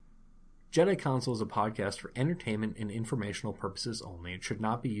Jedi Counsel is a podcast for entertainment and informational purposes only. It should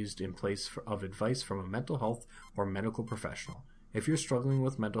not be used in place of advice from a mental health or medical professional. If you're struggling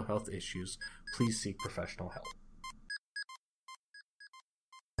with mental health issues, please seek professional help.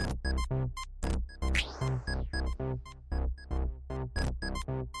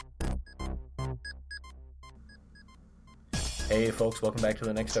 Hey folks, welcome back to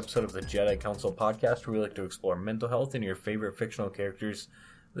the next episode of the Jedi Counsel podcast, where we like to explore mental health and your favorite fictional characters.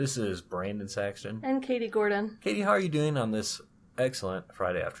 This is Brandon Saxton. And Katie Gordon. Katie, how are you doing on this excellent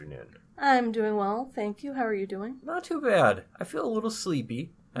Friday afternoon? I'm doing well, thank you. How are you doing? Not too bad. I feel a little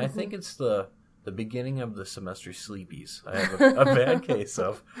sleepy. I think it's the beginning of the semester sleepies I have a bad case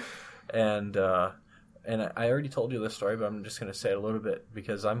of. And I already told you this story, but I'm just going to say it a little bit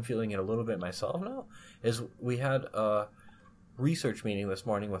because I'm feeling it a little bit myself now. Is we had a research meeting this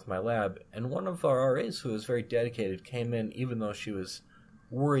morning with my lab, and one of our RAs, who was very dedicated, came in even though she was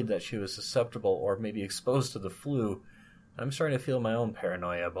worried that she was susceptible or maybe exposed to the flu. I'm starting to feel my own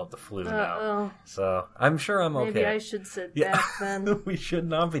paranoia about the flu now. So I'm sure I'm okay. Maybe I should sit back then. We should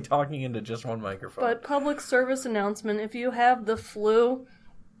not be talking into just one microphone. But public service announcement, if you have the flu,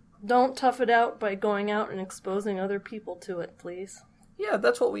 don't tough it out by going out and exposing other people to it, please. Yeah,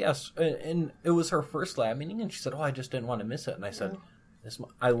 that's what we asked. And it was her first lab meeting, and she said, I just didn't want to miss it. And I said,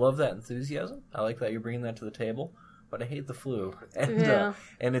 I love that enthusiasm. I like that you're bringing that to the table. But I hate the flu,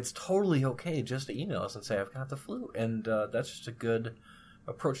 and it's totally okay just to email us and say, I've got the flu. And that's just a good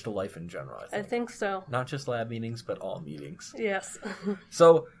approach to life in general, I think so. Not just lab meetings, but all meetings. Yes.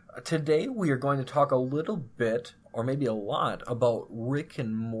 So today we are going to talk a little bit, or maybe a lot, about Rick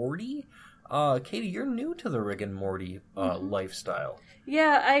and Morty. Katie, you're new to the Rick and Morty lifestyle.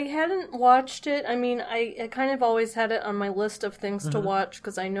 Yeah, I hadn't watched it. I mean, I kind of always had it on my list of things to watch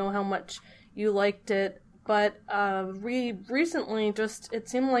because I know how much you liked it. But recently, it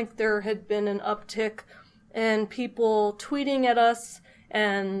seemed like there had been an uptick in people tweeting at us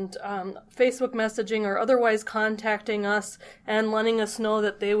and Facebook messaging or otherwise contacting us and letting us know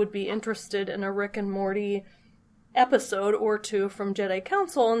that they would be interested in a Rick and Morty episode or two from Jedi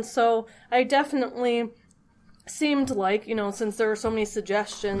Counsel. And so I definitely seemed like, since there were so many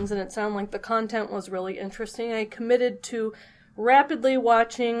suggestions and it sounded like the content was really interesting, I committed to rapidly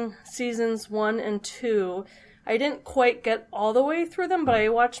watching seasons 1 and 2. I didn't quite get all the way through them, but I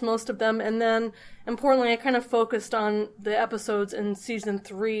watched most of them, and then, importantly, I kind of focused on the episodes in season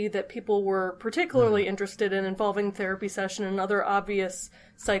 3 that people were particularly interested in, involving therapy session and other obvious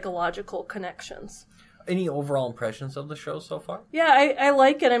psychological connections. Any overall impressions of the show so far? Yeah, I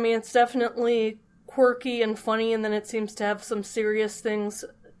like it. I mean, it's definitely quirky and funny, and then it seems to have some serious things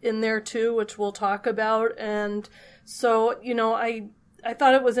in there too, which we'll talk about. And so, I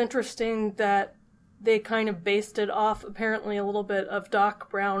thought it was interesting that they kind of based it off, apparently, a little bit of Doc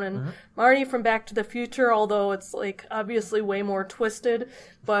Brown and Marty from Back to the Future, although it's, obviously way more twisted.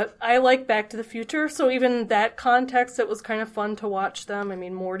 But I like Back to the Future, so even that context, it was kind of fun to watch them. I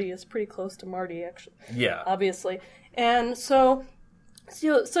mean, Morty is pretty close to Marty, actually. Yeah. Obviously. And so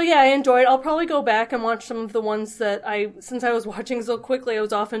yeah, I enjoyed it. I'll probably go back and watch some of the ones that since I was watching so quickly, I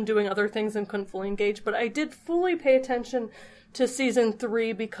was often doing other things and couldn't fully engage. But I did fully pay attention to season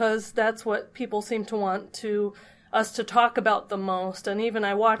 3 because that's what people seem to want us to talk about the most. And even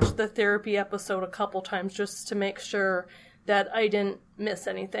I watched the therapy episode a couple times just to make sure that I didn't miss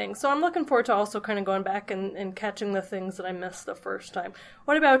anything. So I'm looking forward to also kind of going back and catching the things that I missed the first time.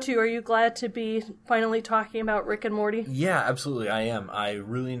 What about you? Are you glad to be finally talking about Rick and Morty? Yeah, absolutely, I am. I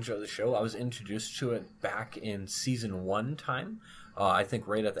really enjoy the show. I was introduced to it back in season 1 time. I think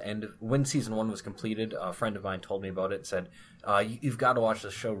right at the end of when season 1 was completed, a friend of mine told me about it and said, you've got to watch the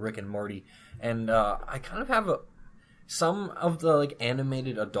show Rick and Morty. And I kind of have some of the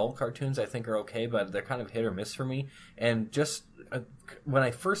animated adult cartoons I think are okay, but they're kind of hit or miss for me. And just when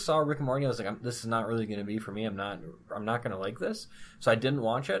I first saw Rick and Morty, I was like, this is not really going to be for me. I'm not going to like this. So I didn't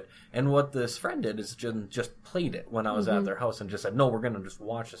watch it. And what this friend did is just played it when I was at their house and just said, no, we're going to just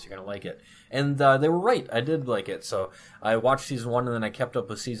watch this. You're going to like it. And they were right. I did like it. So I watched season 1 and then I kept up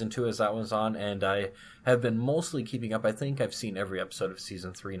with season 2 as that was on. And I have been mostly keeping up. I think I've seen every episode of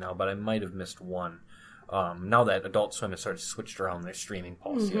season 3 now, but I might have missed one. Now that Adult Swim has sort of switched around their streaming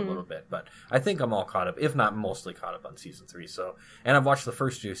policy a little bit, but I think I'm all caught up, if not mostly caught up on season 3. So, and I've watched the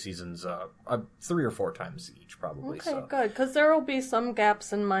first 2 seasons 3 or 4 times each, probably. Okay, good, because there will be some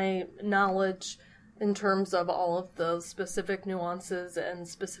gaps in my knowledge in terms of all of the specific nuances and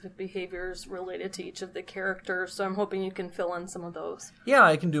specific behaviors related to each of the characters, so I'm hoping you can fill in some of those. Yeah,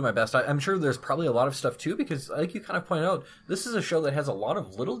 I can do my best. I'm sure there's probably a lot of stuff, too, because, like you kind of pointed out, this is a show that has a lot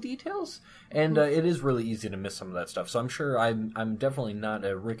of little details, and it is really easy to miss some of that stuff. So I'm sure I'm definitely not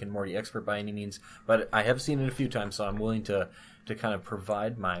a Rick and Morty expert by any means, but I have seen it a few times, so I'm willing to kind of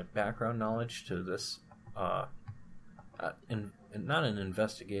provide my background knowledge to this, not an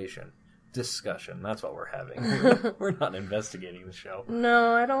investigation. Discussion. That's what we're having. We're not investigating the show.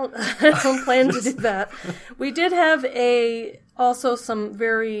 No, I don't plan to do that. We did have also some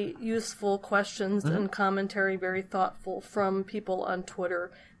very useful questions and commentary, very thoughtful, from people on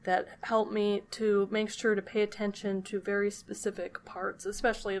Twitter that helped me to make sure to pay attention to very specific parts,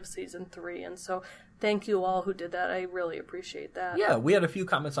 especially of Season 3. And so thank you all who did that. I really appreciate that. Yeah, we had a few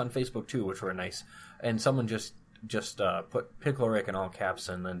comments on Facebook, too, which were nice. And someone just put Pickle Rick in all caps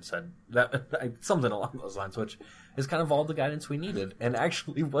and then said that something along those lines, which is kind of all the guidance we needed, and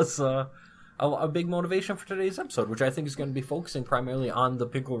actually was a big motivation for today's episode, which I think is going to be focusing primarily on the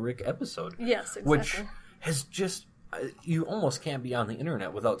Pickle Rick episode. Yes, exactly. Which has just... you almost can't be on the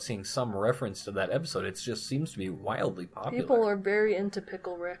internet without seeing some reference to that episode. It just seems to be wildly popular. People are very into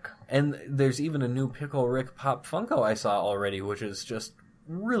Pickle Rick. And there's even a new Pickle Rick Pop Funko I saw already, which is just...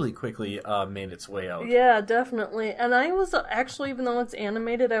 really quickly made its way out. Yeah, definitely. And I was actually, even though it's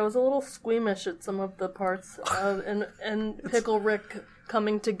animated, I was a little squeamish at some of the parts and Pickle Rick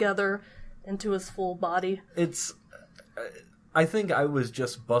coming together into his full body. I think I was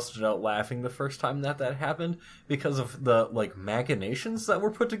just busted out laughing the first time that happened because of the machinations that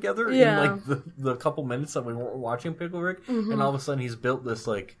were put together in the couple minutes that we were watching Pickle Rick, and all of a sudden he's built this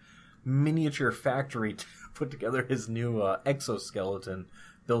miniature factory to put together his new exoskeleton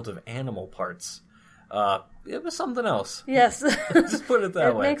built of animal parts. It was something else. Yes. Just put it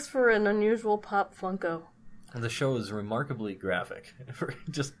that way. It makes for an unusual Pop Funko. And the show is remarkably graphic,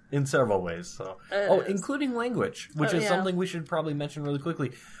 just in several ways. So, including language, which is something we should probably mention really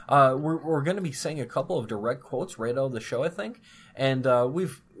quickly. We're going to be saying a couple of direct quotes right out of the show, I think. And we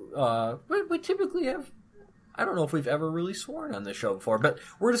typically have... I don't know if we've ever really sworn on this show before, but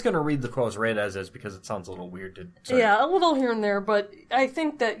we're just going to read the quotes right as is because it sounds a little weird to say. Yeah, a little here and there, but I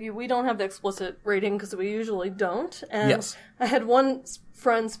think that we don't have the explicit rating because we usually don't. And yes. I had one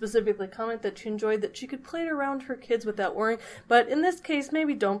friend specifically comment that she enjoyed that she could play it around her kids without worrying, but in this case,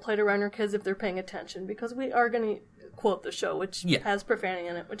 maybe don't play it around your kids if they're paying attention because we are going to quote the show, which has profanity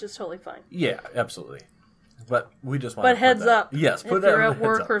in it, which is totally fine. Yeah, absolutely. But we just want to heads up. Yes, put if you're at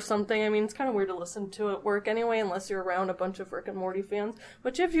work or something. I mean, it's kind of weird to listen to at work anyway, unless you're around a bunch of Rick and Morty fans.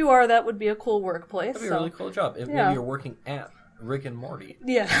 Which, if you are, that would be a cool workplace. That'd be a really cool job. If maybe you're working at Rick and Morty.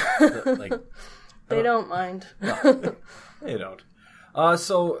 Yeah. They don't mind. No, they don't.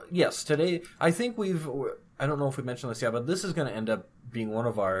 So, yes, today, I think I don't know if we mentioned this yet, but this is going to end up being one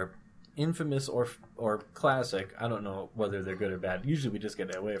of our infamous or classic, I don't know whether they're good or bad. Usually we just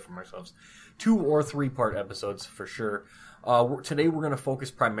get away from ourselves. 2 or 3 part episodes for sure. Today we're going to focus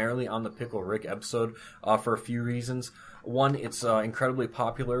primarily on the Pickle Rick episode for a few reasons. One, it's incredibly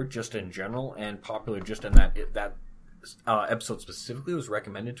popular just in general, and popular just in that episode specifically was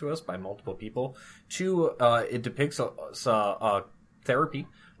recommended to us by multiple people. 2, it depicts therapy,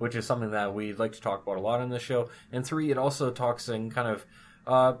 which is something that we like to talk about a lot on this show. And 3, it also talks in kind of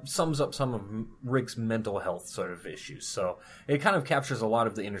sums up some of Rick's mental health sort of issues. So it kind of captures a lot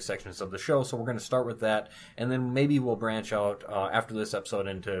of the intersections of the show. So we're going to start with that, and then maybe we'll branch out after this episode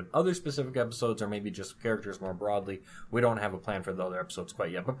into other specific episodes, or maybe just characters more broadly. We don't have a plan for the other episodes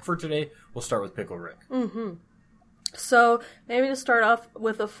quite yet. But for today, we'll start with Pickle Rick. Mm-hmm. So maybe to start off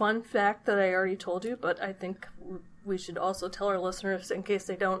with a fun fact that I already told you, but I think we should also tell our listeners in case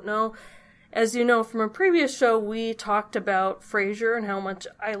they don't know. As you know from a previous show, we talked about Frasier and how much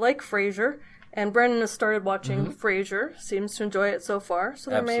I like Frasier. And Brendan has started watching Frasier, seems to enjoy it so far.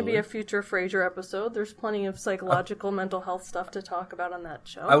 So there may be a future Frasier episode. There's plenty of psychological, mental health stuff to talk about on that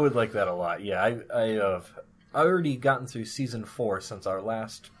show. I would like that a lot, yeah. I've already gotten through Season 4 since our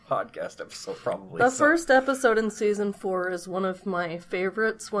last podcast episode, probably. The first episode in Season 4 is one of my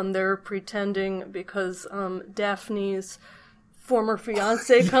favorites when they're pretending because Daphne's former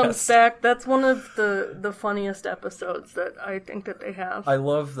fiance comes back. That's one of the funniest episodes that I think that they have. I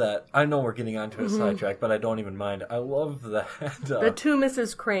love that. I know we're getting onto a sidetrack, but I don't even mind. I love that. The Two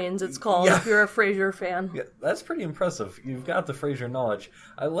Mrs. Cranes, it's called, if you're a Frasier fan. Yeah, that's pretty impressive. You've got the Frasier knowledge.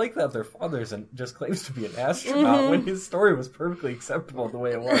 I like that their father's just claims to be an astronaut when his story was perfectly acceptable the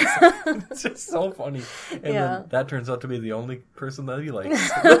way it was. It's just so funny. And then that turns out to be the only person that he likes.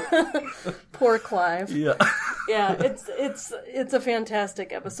 Poor Clive. Yeah. Yeah, it's a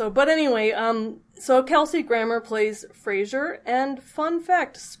fantastic episode. But anyway, so Kelsey Grammer plays Frasier, and fun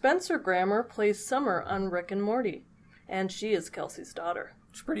fact, Spencer Grammer plays Summer on Rick and Morty, and she is Kelsey's daughter.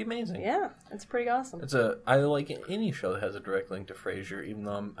 It's pretty amazing. Yeah, it's pretty awesome. I like any show that has a direct link to Frasier, even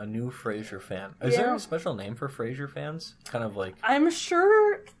though I'm a new Frasier fan. Is there a special name for Frasier fans? Kind of like... I'm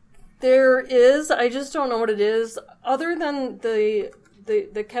sure there is. I just don't know what it is. Other than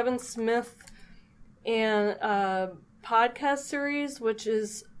the Kevin Smith and podcast series, which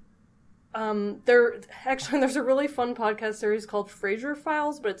is... there's a really fun podcast series called Frasier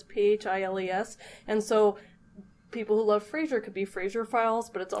Files, but it's Philes. And so... people who love Frasier could be Frasier Files,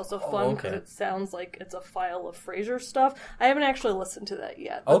 but it's also fun because it sounds like it's a file of Frasier stuff. I haven't actually listened to that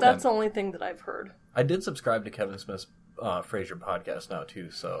yet, but that's the only thing that I've heard. I did subscribe to Kevin Smith's Frasier podcast now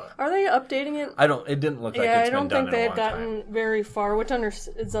too. So are they updating it? It didn't look like it's been done in a long time. Yeah, I don't think they had gotten very far, which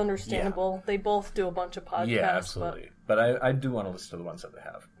is understandable. Yeah. They both do a bunch of podcasts. Yeah, absolutely. But I do want to listen to the ones that they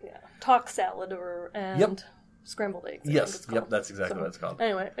have. Yeah, Talk Salad and. Scrambled eggs. Yes, that's exactly what it's called.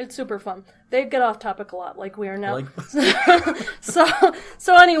 Anyway, it's super fun. They get off topic a lot, like we are now.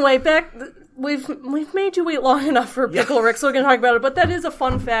 So anyway, we've made you wait long enough for Pickle Rick, so we can talk about it. But that is a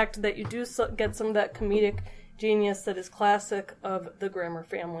fun fact that you do get some of that comedic genius that is classic of the Grammer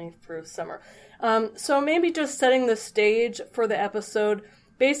family through Summer. So maybe just setting the stage for the episode.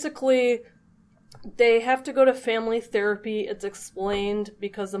 Basically, they have to go to family therapy. It's explained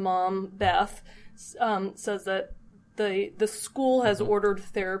because the mom, Beth, says that the school has ordered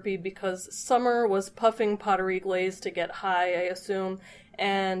therapy because Summer was puffing pottery glaze to get high, I assume,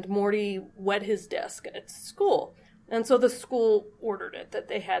 and Morty wet his desk at school. And so the school ordered it, that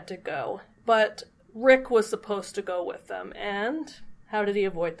they had to go. But Rick was supposed to go with them, and how did he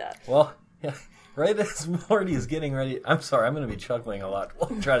avoid that? Well, yeah, right as Morty is getting ready... I'm sorry, I'm going to be chuckling a lot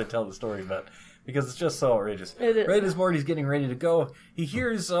while I try to tell the story, but... because it's just so outrageous. Right as Morty's getting ready to go, he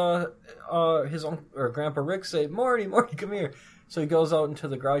hears his uncle or Grandpa Rick say, Morty, come here. So he goes out into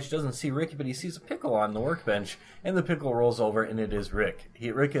the garage. He doesn't see Ricky, but he sees a pickle on the workbench, and the pickle rolls over, and it is Rick.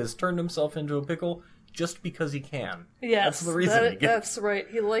 Rick has turned himself into a pickle just because he can. Yes, that's the reason. That's right.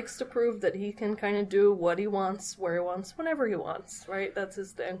 He likes to prove that he can kind of do what he wants, where he wants, whenever he wants. Right? That's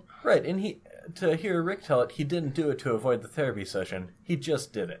his thing. Right, and to hear Rick tell it, he didn't do it to avoid the therapy session. He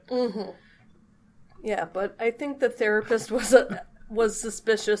just did it. Mm-hmm. Yeah, but I think the therapist was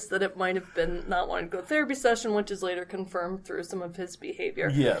suspicious that it might have been not wanting to go to therapy session, which is later confirmed through some of his behavior.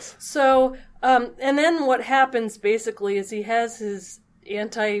 Yes. So, and then what happens basically is he has his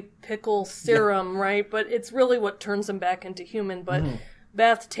anti-pickle serum, right? But it's really what turns him back into human. But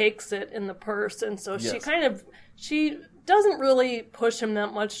Beth takes it in the purse, and so she doesn't really push him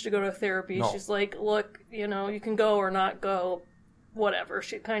that much to go to therapy. No. She's like, look, you can go or not go. Whatever.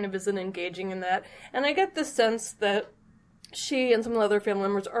 She kind of isn't engaging in that. And I get the sense that she and some of the other family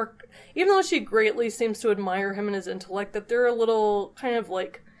members are, even though she greatly seems to admire him and his intellect, that they're a little kind of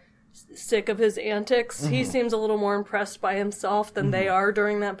like sick of his antics. Mm-hmm. He seems a little more impressed by himself than they are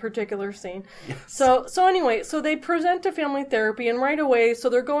during that particular scene. Yes. So anyway, so they present to family therapy, and right away, so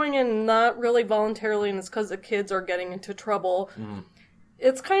they're going in not really voluntarily, and it's because the kids are getting into trouble. Mm.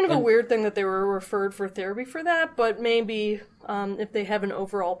 It's kind of a weird thing that they were referred for therapy for that, but maybe if they have an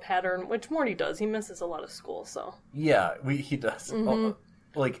overall pattern, which Morty does. He misses a lot of school, so. Yeah, he does.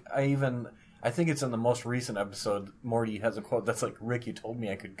 Mm-hmm. I think it's in the most recent episode, Morty has a quote that's like, Rick, you told me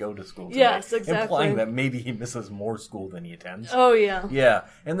I could go to school today. Yes, exactly. Implying that maybe he misses more school than he attends. Oh, yeah. Yeah.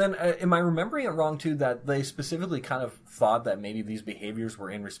 And then, am I remembering it wrong, too, that they specifically kind of thought that maybe these behaviors were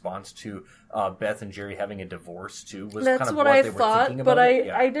in response to Beth and Jerry having a divorce, too? That's kind of what I thought, but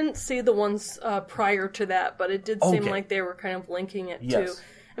I didn't see the ones prior to that, but it did seem like they were kind of linking it, too.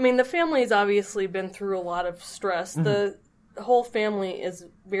 I mean, the family's obviously been through a lot of stress. Mm-hmm. The whole family is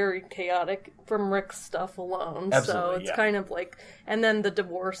very chaotic from Rick's stuff alone. Absolutely, so it's kind of like, and then the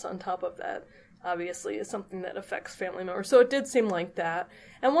divorce on top of that obviously is something that affects family members. So it did seem like that.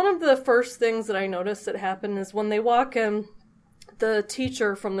 And one of the first things that I noticed that happened is when they walk in, the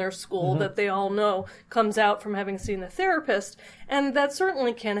teacher from their school that they all know comes out from having seen the therapist. And that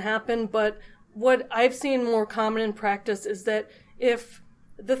certainly can happen, but what I've seen more common in practice is that if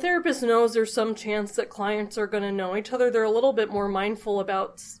the therapist knows there's some chance that clients are going to know each other, they're a little bit more mindful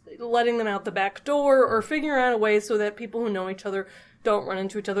about letting them out the back door or figuring out a way so that people who know each other don't run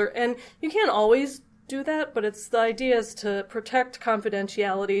into each other. And you can't always do that, but the idea is to protect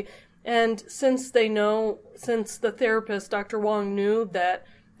confidentiality. And since the therapist, Dr. Wong, knew that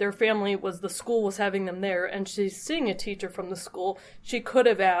their family the school was having them there, and she's seeing a teacher from the school, she could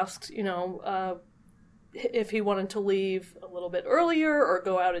have asked, if he wanted to leave a little bit earlier or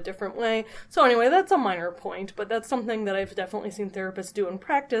go out a different way. So anyway, that's a minor point, but that's something that I've definitely seen therapists do in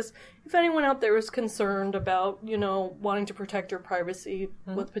practice. If anyone out there is concerned about, wanting to protect your privacy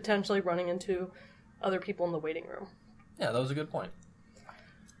with potentially running into other people in the waiting room. Yeah, that was a good point.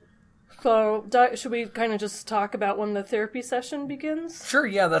 So, should we kind of just talk about when the therapy session begins? Sure,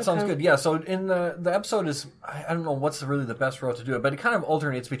 yeah, that sounds good. Yeah, so in the episode is, I don't know what's really the best route to do it, but it kind of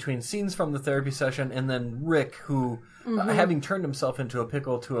alternates between scenes from the therapy session and then Rick, who, having turned himself into a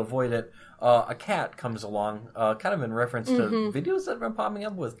pickle to avoid it, a cat comes along, kind of in reference to videos that have been popping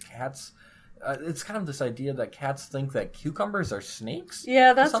up with cats. It's kind of this idea that cats think that cucumbers are snakes.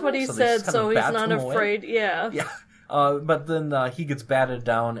 Yeah, that's what he said, so he's not afraid. Yeah. Yeah. But then he gets batted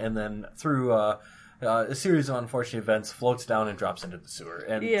down, and then through a series of unfortunate events, floats down and drops into the sewer.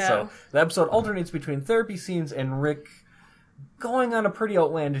 And so the episode alternates between therapy scenes and Rick going on a pretty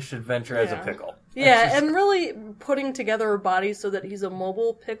outlandish adventure as a pickle. Yeah, and really putting together a body so that he's a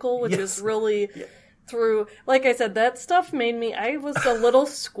mobile pickle, which is really... Yeah. Through, like I said, that stuff made me, I was a little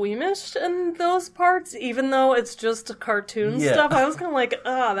squeamish in those parts, even though it's just cartoon stuff. I was kind of like,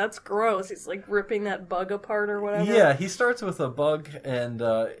 that's gross. He's like ripping that bug apart or whatever. Yeah, he starts with a bug and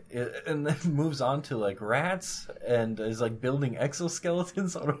then moves on to like rats and is like building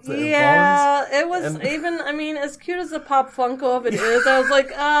exoskeletons out of their bones. Yeah, it was as cute as the Pop Funko of it is, I was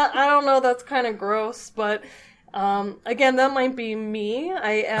like, I don't know, that's kind of gross, but... again, that might be me.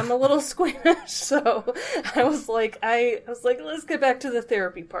 I am a little squeamish, so I was like, let's get back to the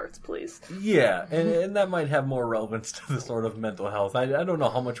therapy parts, please. Yeah, and that might have more relevance to the sort of mental health. I don't know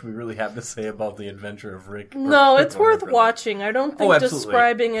how much we really have to say about the adventure of Rick. No, it's worth watching. I don't think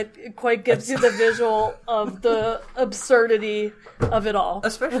describing it quite gives you the visual of the absurdity of it all.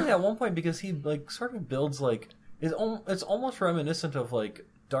 Especially at one point, because he like sort of builds like it's almost reminiscent of like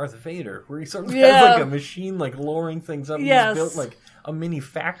Darth Vader, where he sort of has like a machine like lowering things up. Yes. He's built like a mini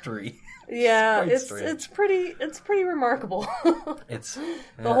factory. Yeah, it's pretty remarkable. It's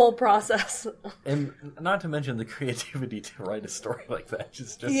the whole process, and not to mention the creativity to write a story like that.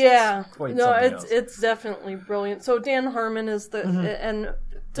 It's just quite it's definitely brilliant. So Dan Harmon is the and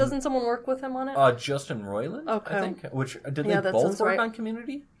doesn't someone work with him on it? Justin Roiland, okay. I think. Which did they both work on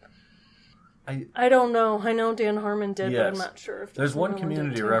Community? I don't know. I know Dan Harmon did, but I'm not sure if there's one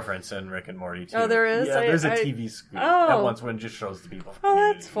Community reference in Rick and Morty too. Oh, there is. Yeah, there's a TV screen at once when it just shows the people. Oh,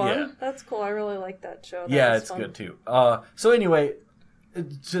 that's fun. Yeah. That's cool. I really like that show. It's fun. Good too. So anyway,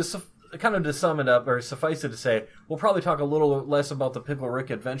 just kind of to sum it up, or suffice it to say, we'll probably talk a little less about the Pickle Rick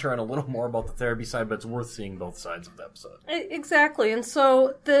adventure and a little more about the therapy side, but it's worth seeing both sides of the episode. Exactly. And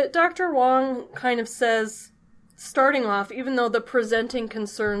so the Dr. Wong kind of says, starting off, even though the presenting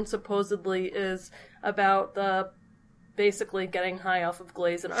concern supposedly is about the basically getting high off of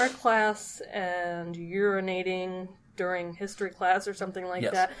glaze in art class and urinating during history class or something like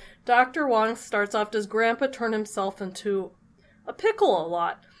that, Dr. Wong starts off, does Grandpa turn himself into a pickle a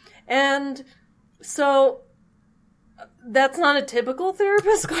lot? And so that's not a typical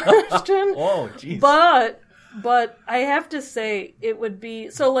therapist question. Oh, jeez. But I have to say, it would be...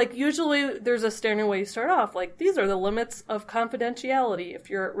 So, like, usually there's a standard way you start off. Like, these are the limits of confidentiality. If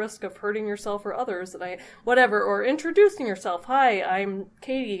you're at risk of hurting yourself or others, and whatever. Or introducing yourself. Hi, I'm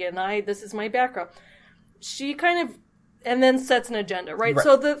Katie, and this is my background. She kind of... And then sets an agenda, right?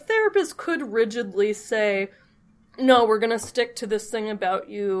 So the therapist could rigidly say, no, we're going to stick to this thing about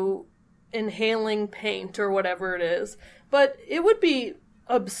you inhaling paint or whatever it is. But it would be...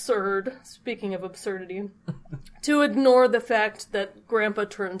 absurd, speaking of absurdity, to ignore the fact that Grandpa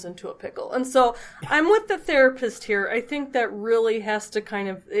turns into a pickle. And so I'm with the therapist here. I think that really has to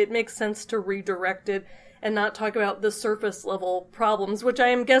it makes sense to redirect it and not talk about the surface level problems, which I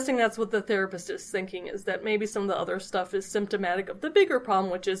am guessing that's what the therapist is thinking, is that maybe some of the other stuff is symptomatic of the bigger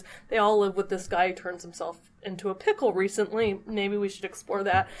problem, which is they all live with this guy who turns himself into a pickle recently. Maybe we should explore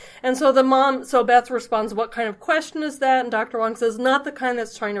that. And so Beth responds, what kind of question is that? And Dr. Wong says, not the kind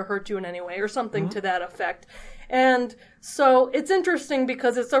that's trying to hurt you in any way, or something to that effect. And so it's interesting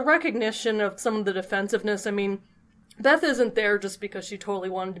because it's a recognition of some of the defensiveness. I mean, Beth isn't there just because she totally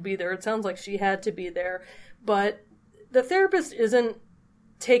wanted to be there. It sounds like she had to be there. But the therapist isn't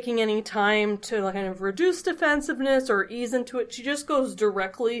taking any time to kind of reduce defensiveness or ease into it. She just goes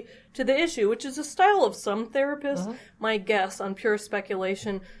directly to the issue, which is a style of some therapists. My guess, on pure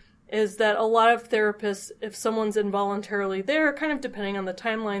speculation, is that a lot of therapists, if someone's involuntarily there, kind of depending on the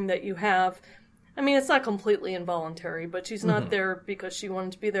timeline that you have, I mean, it's not completely involuntary, but she's not there because she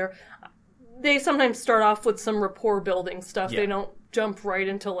wanted to be there. They sometimes start off with some rapport building stuff. Yeah. They don't jump right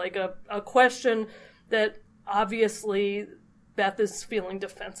into like a question that obviously Beth is feeling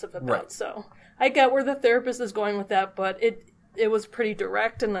defensive about. Right. So I get where the therapist is going with that, but it was pretty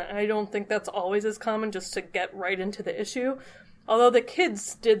direct, and I don't think that's always as common, just to get right into the issue. Although the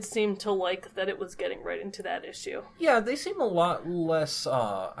kids did seem to like that it was getting right into that issue. Yeah, they seem a lot less,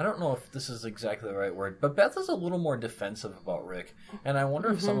 I don't know if this is exactly the right word, but Beth is a little more defensive about Rick. And I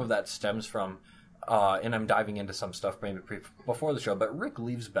wonder if some of that stems from, and I'm diving into some stuff maybe before the show, but Rick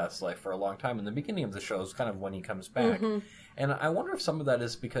leaves Beth's life for a long time. In the beginning of the show is kind of when he comes back. And I wonder if some of that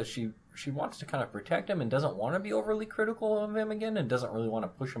is because she wants to kind of protect him and doesn't want to be overly critical of him again and doesn't really want to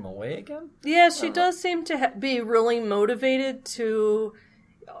push him away again. Yeah, she does seem to be really motivated to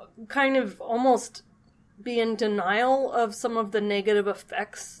kind of almost be in denial of some of the negative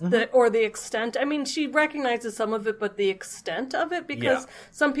effects or the extent. I mean, she recognizes some of it, but the extent of it, because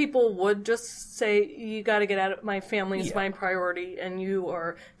some people would just say, you got to get out of my family is my priority, and you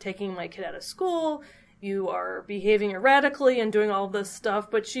are taking my kid out of school. You are behaving erratically and doing all this stuff,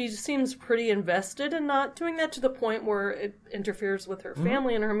 but she seems pretty invested in not doing that to the point where it interferes with her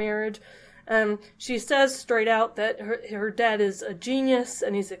family and her marriage. She says straight out that her dad is a genius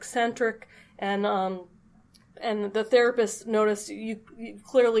and he's eccentric, and the therapist noticed you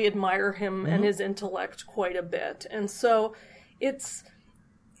clearly admire him and his intellect quite a bit. And so it's,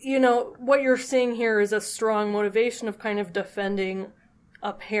 what you're seeing here is a strong motivation of kind of defending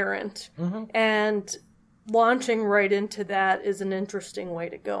a parent. And launching right into that is an interesting way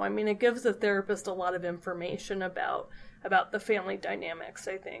to go. I mean, it gives the therapist a lot of information about the family dynamics,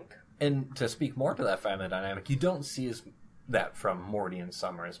 I think. And to speak more to that family dynamic, you don't see that from Morty and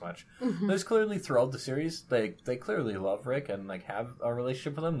Summer as much. There's clearly throughout the series, they clearly love Rick and have a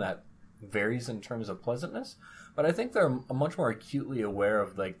relationship with him that varies in terms of pleasantness. But I think they're much more acutely aware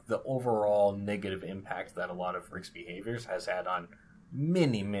of the overall negative impact that a lot of Rick's behaviors has had on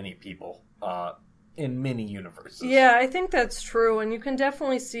many, many people in many universes. Yeah, I think that's true, and you can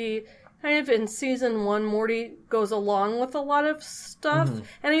definitely see kind of in season 1, Morty goes along with a lot of stuff,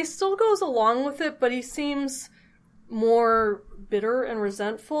 and he still goes along with it, but he seems more bitter and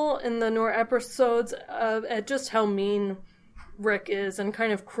resentful in the newer episodes at just how mean Rick is and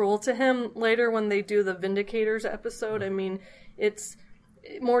kind of cruel to him later when they do the Vindicators episode. I mean,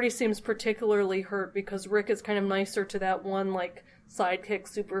 Morty seems particularly hurt because Rick is kind of nicer to that one, sidekick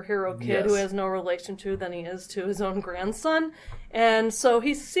superhero kid who has no relation to than he is to his own grandson. And so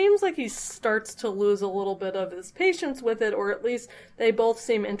he seems like he starts to lose a little bit of his patience with it, or at least they both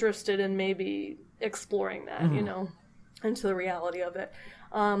seem interested in maybe exploring that, into the reality of it.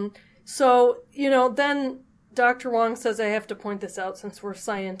 So, then Dr. Wong says, I have to point this out since we're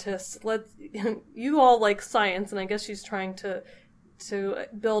scientists. You all like science, and I guess she's trying to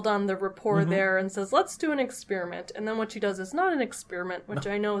build on the rapport there, and says, let's do an experiment. And then what she does is not an experiment, which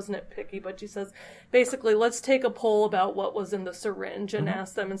I know is nitpicky, but she says, basically, let's take a poll about what was in the syringe and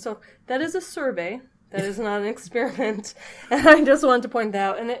ask them. And so that is a survey. That is not an experiment. And I just wanted to point that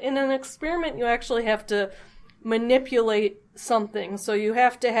out. And in an experiment, you actually have to manipulate something. So you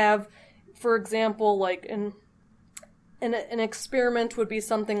have to have, for example, an experiment would be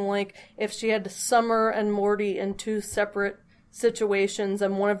something like if she had Summer and Morty in 2 separate situations,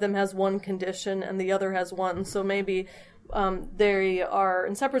 and one of them has one condition and the other has one. So maybe they are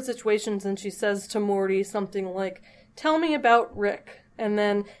in separate situations, and she says to Morty something like, tell me about Rick. And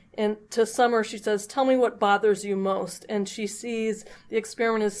then to Summer she says, tell me what bothers you most. And she sees the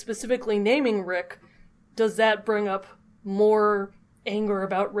experiment is specifically naming Rick. Does that bring up more anger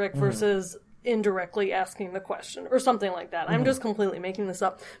about Rick versus indirectly asking the question or something like that? I'm just completely making this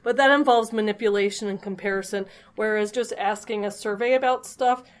up. But that involves manipulation and comparison, whereas just asking a survey about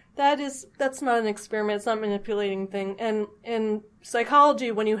stuff, that's not an experiment. It's not manipulating thing. And in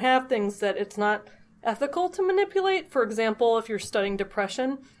psychology, when you have things that it's not ethical to manipulate, for example, if you're studying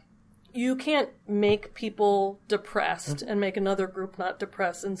depression, you can't make people depressed and make another group not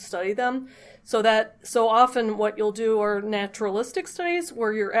depressed and study them. So often what you'll do are naturalistic studies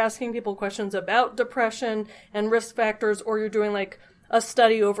where you're asking people questions about depression and risk factors, or you're doing a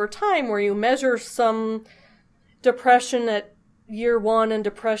study over time where you measure some depression at year 1 and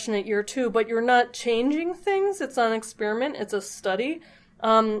depression at year 2, but you're not changing things. It's not an experiment. It's a study.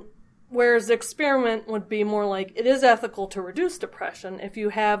 Whereas the experiment would be more like, it is ethical to reduce depression. If you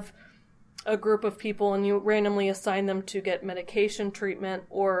have a group of people and you randomly assign them to get medication treatment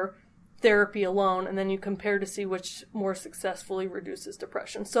or therapy alone, and then you compare to see which more successfully reduces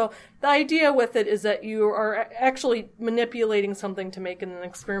depression. So the idea with it is that you are actually manipulating something to make it an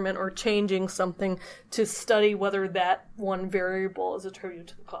experiment, or changing something to study whether that one variable is attributed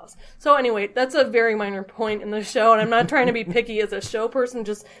to the cause. So anyway, that's a very minor point in the show, and I'm not trying to be picky as a show person,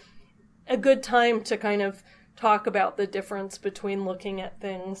 just a good time to kind of talk about the difference between looking at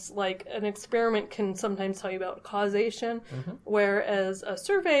things like an experiment can sometimes tell you about causation, whereas a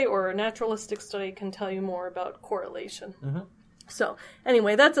survey or a naturalistic study can tell you more about correlation. So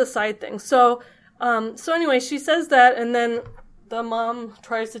anyway, that's a side thing. So anyway, she says that, and then the mom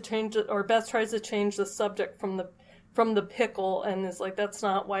tries to change it, or Beth tries to change the subject from the pickle, and is like, that's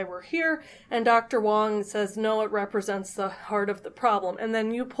not why we're here. And Dr. Wong says, no, it represents the heart of the problem. And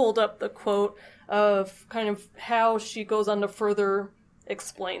then you pulled up the quote of kind of how she goes on to further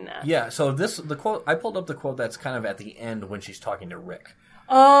explain that. Yeah, so the quote, I pulled up the quote that's kind of at the end when she's talking to Rick.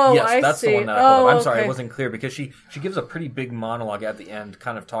 Oh, yes, I that's see. the one that I pulled up. I'm sorry, okay. it wasn't clear, because she gives a pretty big monologue at the end,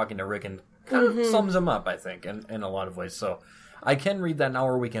 kind of talking to Rick, and kind of sums him up, I think, in a lot of ways. So I can read that now,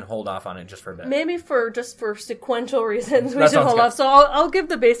 or we can hold off on it just for a bit. Maybe for sequential reasons, we should hold off. So I'll give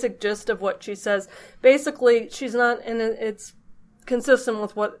the basic gist of what she says. Basically, she's not, and it's consistent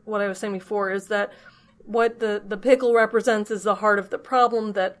with what I was saying before, is that what the pickle represents is the heart of the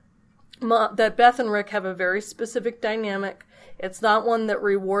problem, that Beth and Rick have a very specific dynamic. It's not one that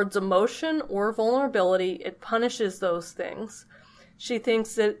rewards emotion or vulnerability. It punishes those things. She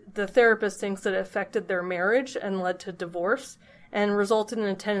thinks that the therapist thinks that it affected their marriage and led to divorce and resulted in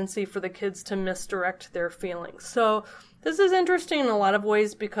a tendency for the kids to misdirect their feelings. So this is interesting in a lot of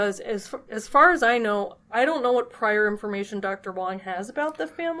ways, because as far as I know, I don't know what prior information Dr. Wong has about the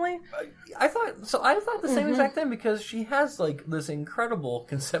family. I thought the same exact thing, because she has like this incredible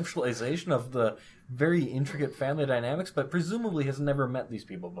conceptualization of the very intricate family dynamics, but presumably has never met these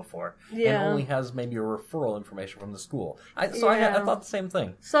people before, and only has maybe a referral information from the school. I thought the same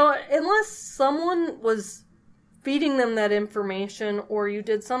thing. So unless someone was feeding them that information, or you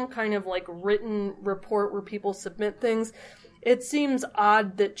did some kind of like written report where people submit things, it seems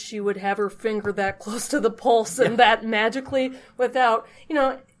odd that she would have her finger that close to the pulse and that magically without,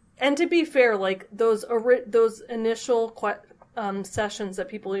 and to be fair, like those initial sessions that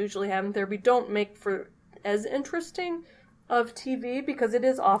people usually have in therapy don't make for as interesting of TV, because it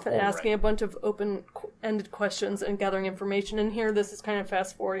is often asking a bunch of open-ended questions and gathering information. And here, this is kind of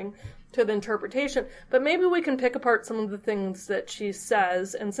fast-forwarding to the interpretation. But maybe we can pick apart some of the things that she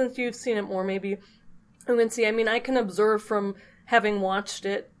says. And since you've seen it more, maybe we can see. I mean, I can observe from having watched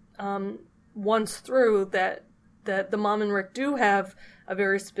it once through that the mom and Rick do have a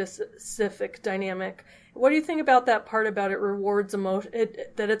very specific dynamic. What do you think about that part about it rewards emotion?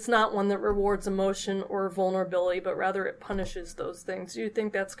 That it's not one that rewards emotion or vulnerability, but rather it punishes those things. Do you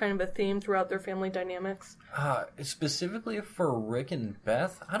think that's kind of a theme throughout their family dynamics? Specifically for Rick and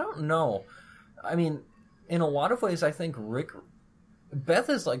Beth, I don't know. I mean, in a lot of ways, I think Beth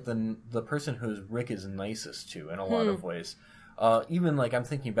is like the person who Rick is nicest to in a lot of ways. Even like I'm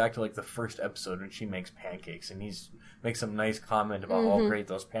thinking back to like the first episode when she makes pancakes, and he's makes some nice comment about how great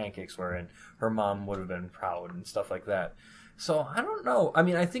those pancakes were, and her mom would have been proud and stuff like that. So I don't know. I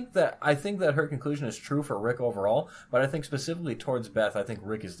mean, I think that her conclusion is true for Rick overall, but I think specifically towards Beth, I think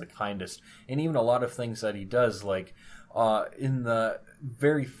Rick is the kindest, and even a lot of things that he does, like in the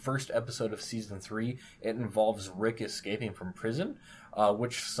very first episode of season 3, it involves Rick escaping from prison,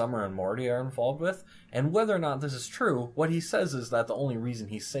 which Summer and Morty are involved with. And whether or not this is true, what he says is that the only reason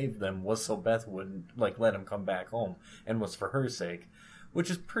he saved them was so Beth wouldn't let him come back home, and was for her sake, which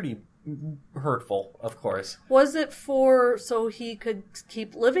is pretty hurtful, of course. Was it so he could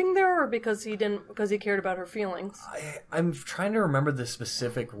keep living there, or because he cared about her feelings? I'm trying to remember the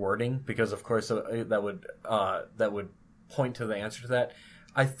specific wording, because of course that would point to the answer to that.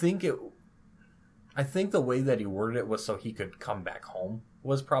 I think the way that he worded it was so he could come back home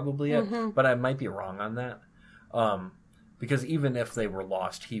was probably it, but I might be wrong on that. Because even if they were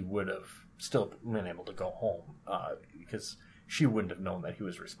lost, he would have still been able to go home, because she wouldn't have known that he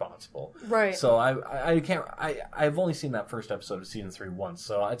was responsible. Right. So I've only seen that first episode of season 3 once,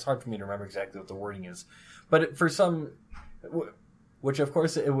 so it's hard for me to remember exactly what the wording is. But which of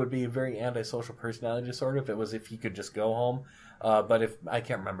course it would be a very antisocial personality disorder if he could just go home. But if I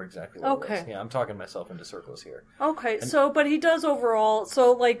can't remember exactly what it was. Yeah, I'm talking myself into circles here. Okay, but he does overall.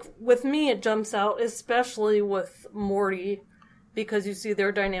 So like with me, it jumps out, especially with Morty, because you see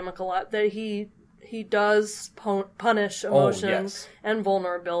their dynamic a lot. That he does punish emotions and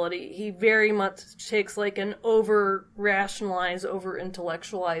vulnerability. He very much takes like an over-rationalized,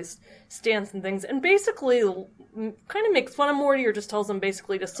 over-intellectualized stance and things, and basically kind of makes fun of Morty, or just tells him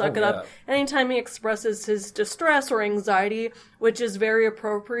basically to suck it up anytime he expresses his distress or anxiety, which is very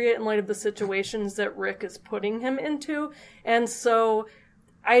appropriate in light of the situations that Rick is putting him into. And so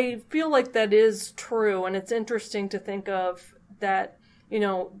I feel like that is true, and it's interesting to think of that,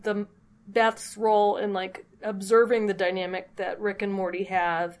 Beth's role in like observing the dynamic that Rick and Morty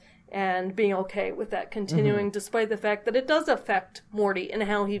have, and being okay with that continuing, despite the fact that it does affect Morty and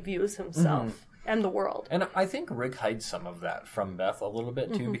how he views himself and the world. And I think Rick hides some of that from Beth a little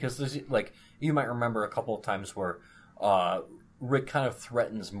bit, too, because there's, like, you might remember a couple of times where Rick kind of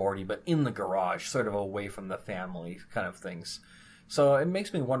threatens Morty, but in the garage, sort of away from the family kind of things. So it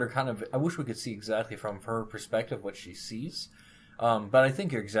makes me wonder kind of, I wish we could see exactly from her perspective what she sees. But I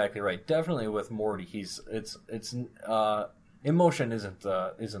think you're exactly right. Definitely with Morty, emotion isn't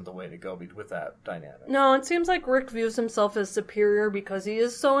the way to go with that dynamic. No, it seems like Rick views himself as superior because he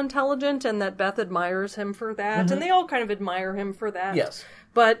is so intelligent, and that Beth admires him for that, and they all kind of admire him for that. Yes.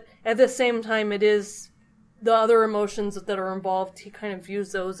 But at the same time, it is the other emotions that are involved, he kind of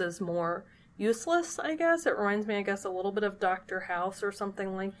views those as more useless, I guess. It reminds me, I guess, a little bit of Dr. House or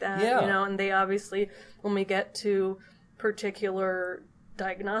something like that. Yeah. You know, and they obviously, when we get to particular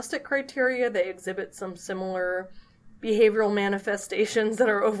diagnostic criteria, they exhibit some similar behavioral manifestations that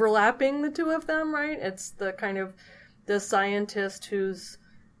are overlapping the two of them, right? It's the kind of the scientist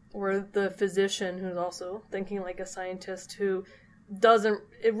or the physician who's also thinking like a scientist who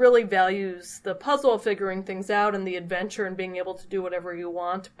it really values the puzzle of figuring things out and the adventure and being able to do whatever you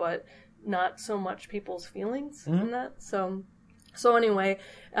want, but not so much people's feelings in that. So anyway,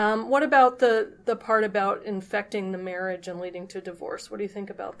 what about the part about infecting the marriage and leading to divorce? What do you think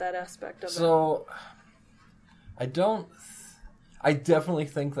about that aspect of it? So, I definitely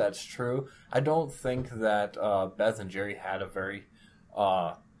think that's true. I don't think that Beth and Jerry had a very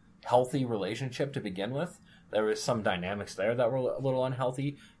healthy relationship to begin with. There was some dynamics there that were a little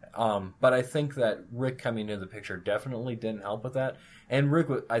unhealthy. But I think that Rick coming into the picture definitely didn't help with that. And Rick,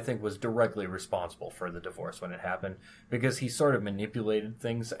 I think, was directly responsible for the divorce when it happened, because he sort of manipulated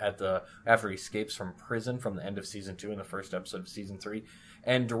things after he escapes from prison from the end of Season 2 in the first episode of Season 3,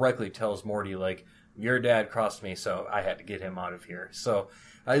 and directly tells Morty, like, your dad crossed me, so I had to get him out of here. So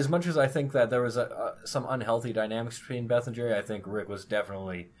as much as I think that there was some unhealthy dynamics between Beth and Jerry, I think Rick was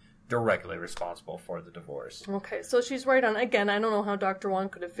definitely directly responsible for the divorce. Okay, so she's right on. Again, I don't know how Dr. Wong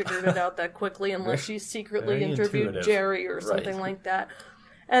could have figured it out that quickly unless she secretly interviewed Jerry or something like that.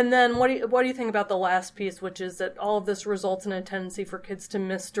 And then what do you think about the last piece, which is that all of this results in a tendency for kids to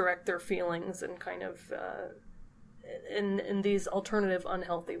misdirect their feelings and kind of in these alternative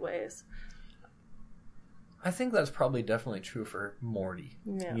unhealthy ways? I think that's probably definitely true for Morty.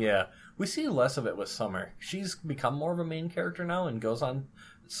 Yeah. We see less of it with Summer. She's become more of a main character now and goes on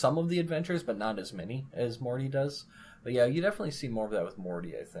some of the adventures, but not as many as Morty does. But yeah, you definitely see more of that with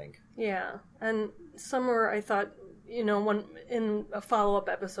Morty, I think. Yeah. And Summer, I thought, when in a follow-up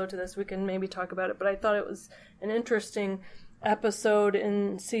episode to this, we can maybe talk about it, but I thought it was an interesting episode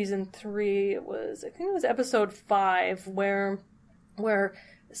in Season 3. I think it was episode 5, where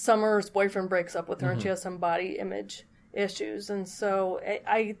Summer's boyfriend breaks up with her and she has some body image issues. And so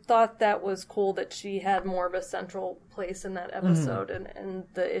I thought that was cool that she had more of a central place in that episode and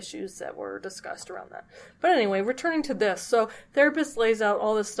the issues that were discussed around that. But anyway, returning to this. So therapist lays out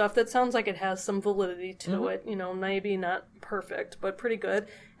all this stuff that sounds like it has some validity to it. Maybe not perfect, but pretty good.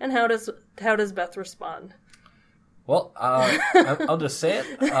 And how does Beth respond? Well, I'll just say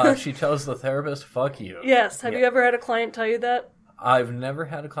it. She tells the therapist, fuck you. Yes. Have you ever had a client tell you that? I've never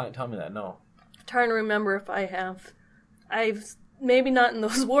had a client tell me that, no. I'm trying to remember if I have. I've maybe not in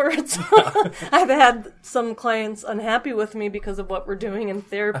those words. I've had some clients unhappy with me because of what we're doing in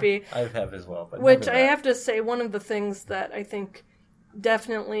therapy. I have as well. But which I have to say, one of the things that I think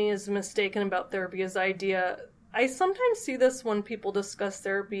definitely is mistaken about therapy is the idea. I sometimes see this when people discuss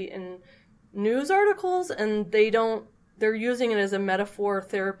therapy in news articles, and they're using it as a metaphor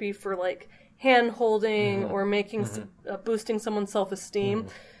therapy for like hand-holding or making boosting someone's self-esteem.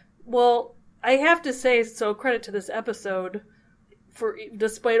 Well, I have to say, so credit to this episode, for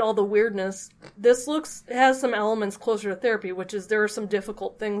despite all the weirdness, this has some elements closer to therapy, which is there are some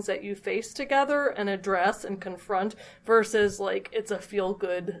difficult things that you face together and address and confront versus like it's a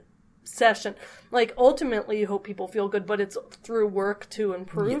feel-good session. Like ultimately you hope people feel good, but it's through work to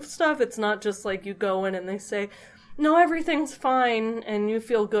improve stuff. It's not just like you go in and they say, no, everything's fine, and you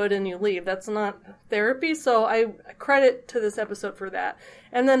feel good and you leave. That's not therapy, so I credit to this episode for that.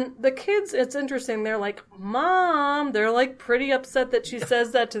 And then the kids, it's interesting, they're like, Mom, they're like pretty upset that she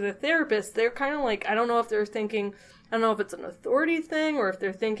says that to the therapist. They're kind of like, I don't know if it's an authority thing or if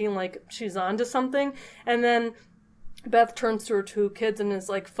they're thinking like she's onto something. And then Beth turns to her two kids and is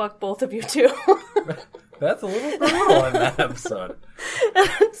like, fuck both of you too. That's a little brutal in that episode. And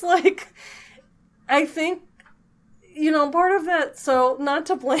it's like, I think part of that, so not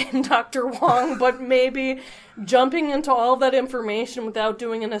to blame Dr. Wong, but maybe jumping into all that information without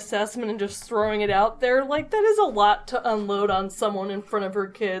doing an assessment and just throwing it out there, that is a lot to unload on someone in front of her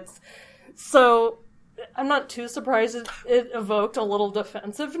kids. So I'm not too surprised it evoked a little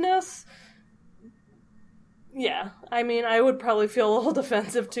defensiveness. Yeah, I mean, I would probably feel a little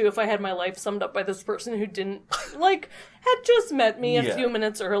defensive, too, if I had my life summed up by this person who didn't, had just met me a few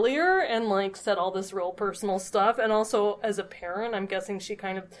minutes earlier and, said all this real personal stuff. And also, as a parent, I'm guessing she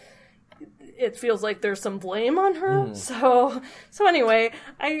kind of, it feels like there's some blame on her. So anyway,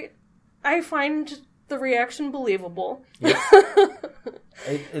 I find the reaction believable. Yeah.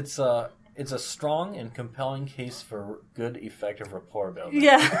 It's a strong and compelling case for good, effective rapport building.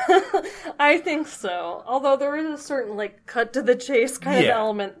 Yeah, I think so. Although there is a certain, cut to the chase kind of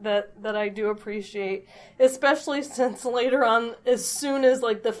element that I do appreciate. Especially since later on, as soon as,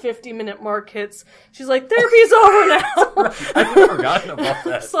 the 50-minute mark hits, she's like, therapy's over now! I've forgotten about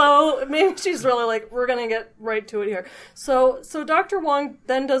that. So maybe she's really we're gonna get right to it here. So Dr. Wong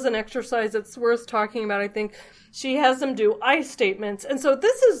then does an exercise that's worth talking about, I think. She has them do I statements. And so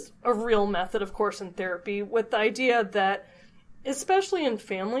this is a real method, of course, in therapy, with the idea that, especially in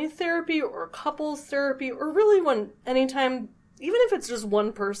family therapy or couples therapy, or really anytime, even if it's just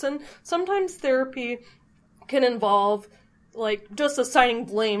one person, sometimes therapy can involve, just assigning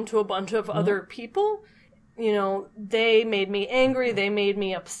blame to a bunch of other people. They made me angry, they made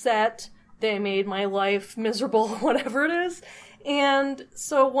me upset, they made my life miserable, whatever it is. And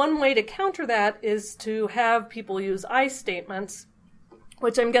so one way to counter that is to have people use I statements,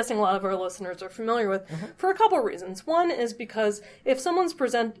 which I'm guessing a lot of our listeners are familiar with, for a couple of reasons. One is because if someone's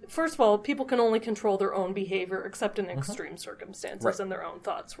first of all, people can only control their own behavior except in extreme circumstances and their own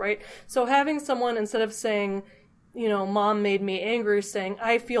thoughts, right? So having someone, instead of saying, mom made me angry, saying,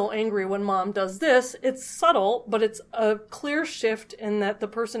 I feel angry when mom does this, it's subtle, but it's a clear shift in that the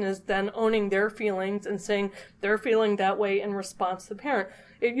person is then owning their feelings and saying they're feeling that way in response to the parent.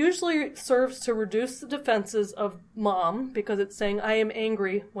 It usually serves to reduce the defenses of mom, because it's saying, I am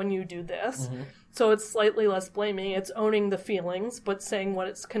angry when you do this. So it's slightly less blaming. It's owning the feelings, but saying what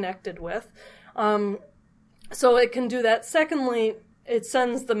it's connected with. So it can do that. Secondly, it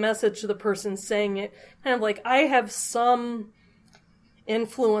sends the message to the person saying it, kind of I have some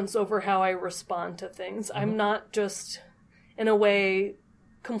influence over how I respond to things. I'm not just, in a way,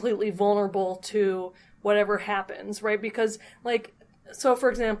 completely vulnerable to whatever happens, right? Because, so for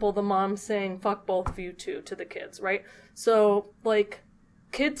example, the mom saying, fuck both of you two to the kids, right? So,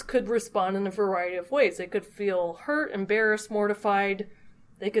 kids could respond in a variety of ways. They could feel hurt, embarrassed, mortified.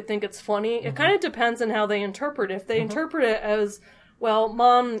 They could think it's funny. It kind of depends on how they interpret it. If they interpret it as, well,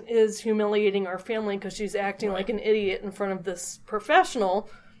 mom is humiliating our family because she's acting like an idiot in front of this professional,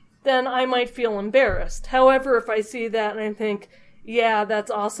 then I might feel embarrassed. However, if I see that and I think, yeah, that's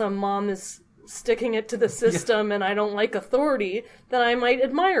awesome, mom is sticking it to the system and I don't like authority, then I might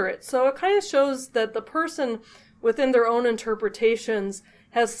admire it. So it kind of shows that the person, within their own interpretations,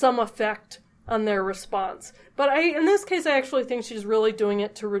 has some effect on their response. But in this case, I actually think she's really doing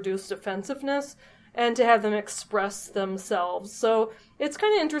it to reduce defensiveness and to have them express themselves. So it's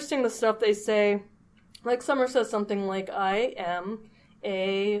kind of interesting the stuff they say. Summer says something like, I am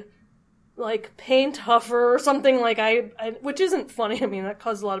a, paint huffer, or something which isn't funny. I mean, that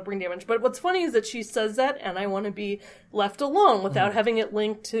caused a lot of brain damage. But what's funny is that she says that, and I want to be left alone without having it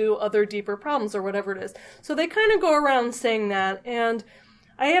linked to other deeper problems or whatever it is. So they kind of go around saying that, and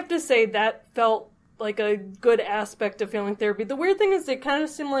I have to say that felt like a good aspect of family therapy. The weird thing is they kind of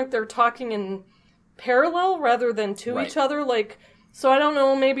seem like they're talking in parallel rather than to each other. So I don't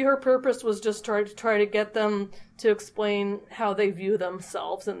know, maybe her purpose was just try to get them to explain how they view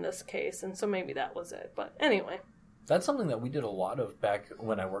themselves in this case, and so maybe that was it. But anyway. That's something that we did a lot of back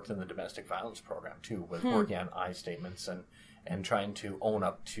when I worked in the domestic violence program, too, with working on I statements and trying to own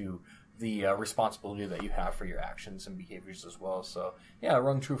up to the responsibility that you have for your actions and behaviors as well. So, yeah, it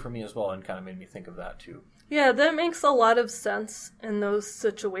rung true for me as well and kind of made me think of that, too. Yeah, that makes a lot of sense in those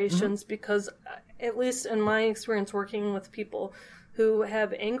situations because, at least in my experience working with people who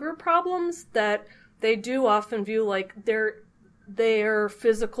have anger problems, that they do often view their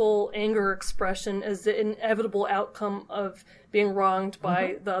physical anger expression as the inevitable outcome of being wronged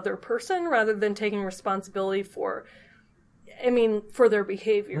by the other person rather than taking responsibility for their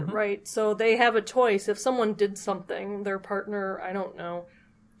behavior, right? So they have a choice. If someone did something, their partner, I don't know,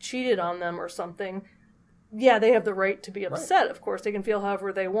 cheated on them or something, yeah, they have the right to be upset. Right. Of course, they can feel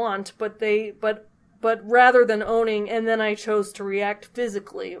however they want, but rather than owning, and then I chose to react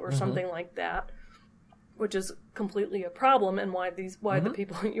physically or something like that, which is completely a problem, and why the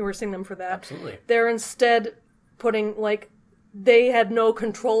people you were seeing them for that. Absolutely. They're instead putting, like, they had no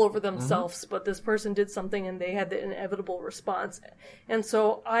control over themselves, but this person did something and they had the inevitable response. And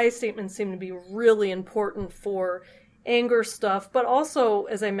so I statements seem to be really important for anger stuff, but also,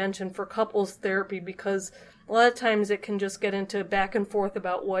 as I mentioned, for couples therapy, because a lot of times it can just get into back and forth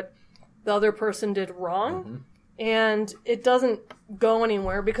about what the other person did wrong, and it doesn't go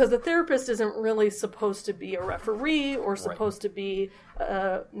anywhere because the therapist isn't really supposed to be a referee or supposed to be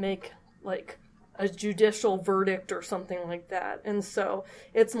make like a judicial verdict or something like that. And so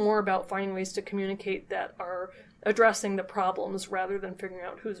it's more about finding ways to communicate that are addressing the problems rather than figuring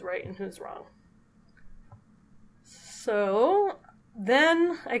out who's right and who's wrong. So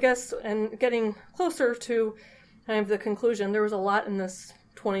then, I guess, and getting closer to kind of the conclusion, there was a lot in this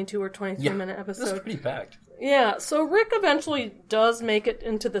 22 or 23-minute episode. This is pretty packed. Yeah, so Rick eventually does make it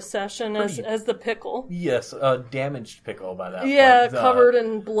into the session as the Pickle. Yes, damaged Pickle by that point. Yeah, covered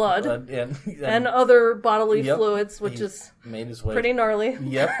in blood and other bodily fluids, which is made his way. Pretty gnarly.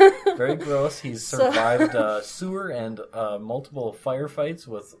 Yep, very gross. He's survived sewer and multiple firefights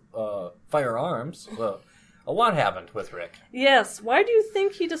with firearms. A lot happened with Rick. Yes. Why do you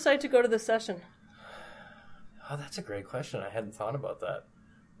think he decided to go to the session? Oh, that's a great question. I hadn't thought about that.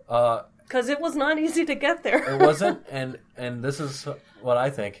 Because it was not easy to get there. It wasn't, and this is what I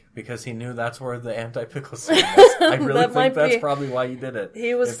think, because he knew that's where the anti-pickle scene was. I really think that's probably why he did it.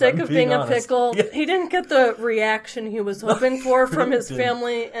 He was sick of being honest. A pickle. Yeah. He didn't get the reaction he was hoping for from his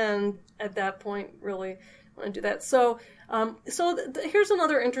family, and at that point, really want to do that. So here's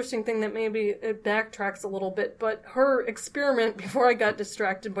another interesting thing that maybe it backtracks a little bit, but her experiment, before I got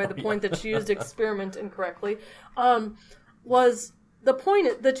distracted by the point that she used experiment incorrectly, was the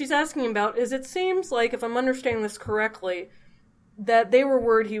point that she's asking about is it seems like, if I'm understanding this correctly, that they were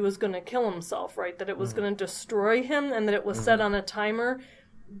worried he was going to kill himself, right? That it was going to destroy him and that it was set on a timer,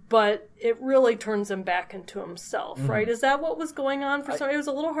 but it really turns him back into himself, right? Is that what was going on for some? It was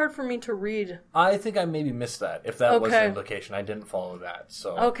a little hard for me to read. I think I maybe missed that. If that was the implication, I didn't follow that.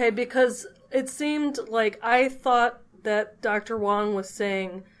 So okay, because it seemed like I thought that Dr. Wong was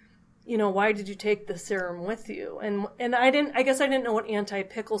saying, you know, why did you take the serum with you? And I guess I didn't know what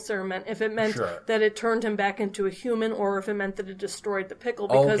anti-pickle serum meant. If it meant that it turned him back into a human, or if it meant that it destroyed the pickle.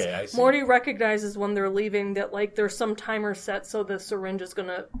 Because Morty recognizes when they're leaving that, like, there's some timer set, so the syringe is going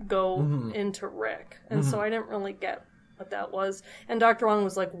to go into Rick. And so I didn't really get what that was. And Dr. Wong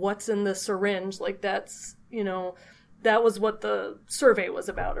was like, what's in the syringe? Like, that's, you know, that was what the survey was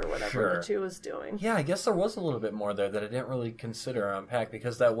about, or whatever the two was doing. Yeah, I guess there was a little bit more there that I didn't really consider or unpack,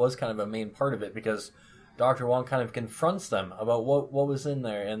 because that was kind of a main part of it, because Dr. Wong kind of confronts them about what was in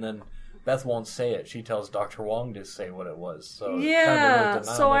there, and then Beth won't say it. She tells Dr. Wong to say what it was. So yeah,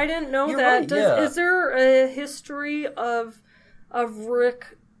 so I didn't know that. Right, is there a history of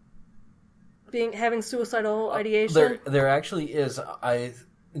Rick having suicidal ideation? There actually is.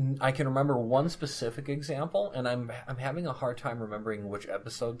 I can remember one specific example, and I'm having a hard time remembering which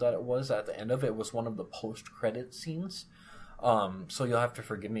episode that it was. At the end of it was one of the post-credit scenes. So you'll have to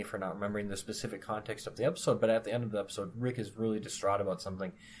forgive me for not remembering the specific context of the episode, but at the end of the episode, Rick is really distraught about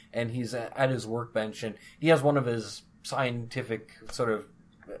something, and he's at his workbench, and he has one of his scientific sort of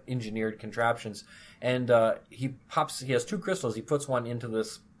engineered contraptions, and he has two crystals. He puts one into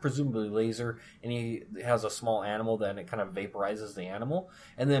this presumably laser, and he has a small animal, then it kind of vaporizes the animal,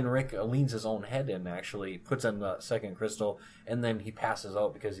 and then Rick leans his own head in, actually puts in the second crystal, and then he passes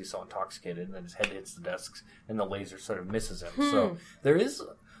out because he's so intoxicated, and then his head hits the desks and the laser sort of misses him. So there is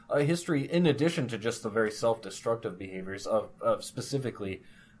a history, in addition to just the very self-destructive behaviors of specifically,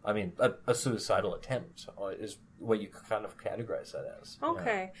 I mean, a suicidal attempt is what you kind of categorize that as.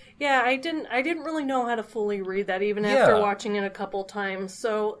 Okay. Yeah, I didn't really know how to fully read that, even after watching it a couple times.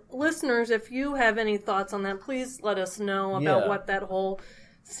 So, listeners, if you have any thoughts on that, please let us know about what that whole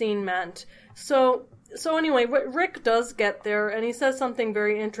scene meant. So anyway, Rick does get there, and he says something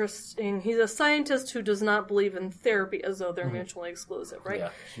very interesting. He's a scientist who does not believe in therapy as though they're mutually exclusive,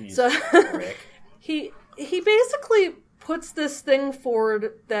 right? Yeah, so Rick. he basically puts this thing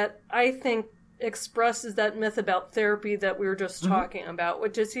forward that I think expresses that myth about therapy that we were just talking about,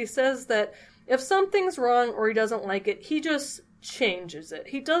 which is he says that if something's wrong or he doesn't like it, he just changes it.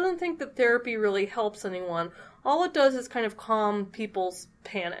 He doesn't think that therapy really helps anyone. All it does is kind of calm people's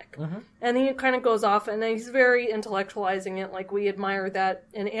panic. And he kind of goes off, and he's very intellectualizing it, like we admire that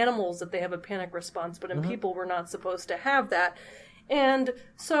in animals that they have a panic response, but in people we're not supposed to have that. And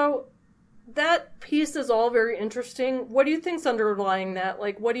so that piece is all very interesting. What do you think's underlying that?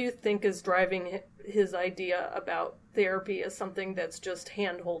 Like, what do you think is driving his idea about therapy as something that's just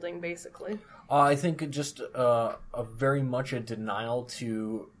hand-holding, basically? I think just very much a denial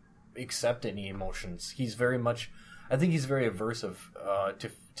to accept any emotions. He's very much, I think he's very aversive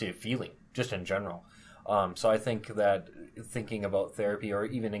to feeling, just in general. So I think that thinking about therapy or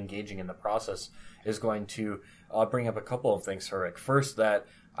even engaging in the process is going to bring up a couple of things for Rick. First, that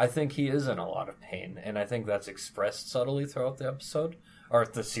I think he is in a lot of pain, and I think that's expressed subtly throughout the episode, or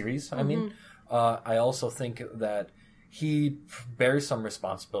the series, I mean. I also think that he bears some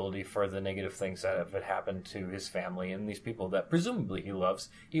responsibility for the negative things that have happened to his family and these people that presumably he loves,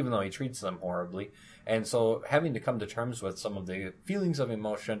 even though he treats them horribly. And so having to come to terms with some of the feelings of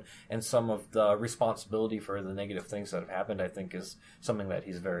emotion and some of the responsibility for the negative things that have happened, I think is something that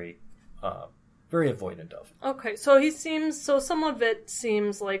he's very avoidant of. Okay, so some of it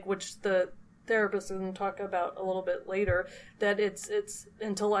seems like, which the therapist is going to talk about a little bit later, that it's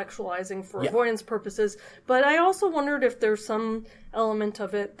intellectualizing for avoidance purposes. But I also wondered if there's some element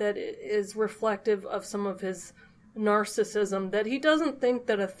of it that is reflective of some of his narcissism, that he doesn't think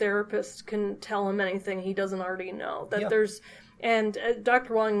that a therapist can tell him anything he doesn't already know. That there's, and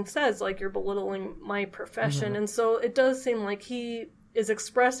Dr. Wong says, like, you're belittling my profession. And so it does seem like he is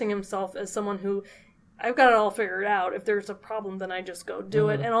expressing himself as someone who, I've got it all figured out. If there's a problem, then I just go do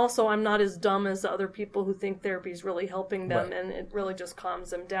it. And also, I'm not as dumb as the other people who think therapy is really helping them, and it really just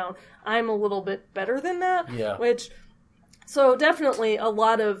calms them down. I'm a little bit better than that. Yeah. So definitely a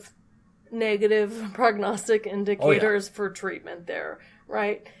lot of negative prognostic indicators for treatment there,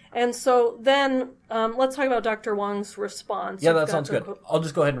 right? And so then let's talk about Dr. Wong's response. Yeah, that sounds good. I'll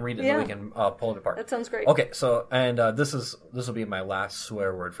just go ahead and read it and we can pull it apart. That sounds great. Okay, so, and this will be my last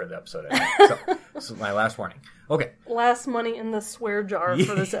swear word for the episode. So, this is my last warning. Okay. Last money in the swear jar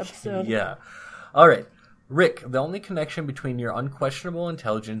for this episode. Yeah. All right. Rick, the only connection between your unquestionable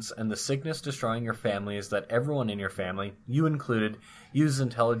intelligence and the sickness destroying your family is that everyone in your family, you included, uses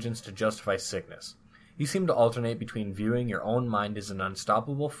intelligence to justify sickness. You seem to alternate between viewing your own mind as an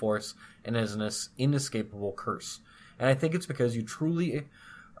unstoppable force and as an inescapable curse. And I think it's because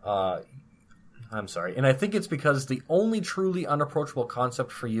I think it's because the only truly unapproachable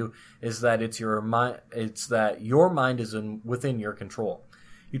concept for you is that it's that your mind is within your control.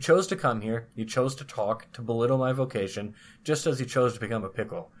 You chose to come here, you chose to talk, to belittle my vocation, just as you chose to become a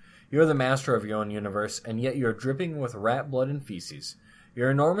pickle. You're the master of your own universe, and yet you're dripping with rat blood and feces. Your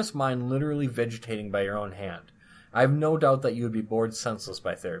enormous mind literally vegetating by your own hand. I have no doubt that you would be bored senseless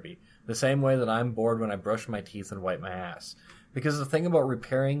by therapy, the same way that I'm bored when I brush my teeth and wipe my ass. Because the thing about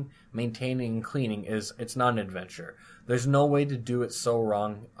repairing, maintaining, and cleaning is it's not an adventure. There's no way to do it so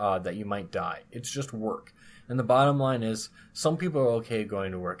wrong that you might die. It's just work. And the bottom line is, some people are okay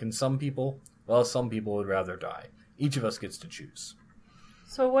going to work, and some people would rather die. Each of us gets to choose.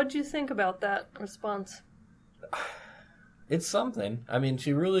 So what do you think about that response? It's something. I mean,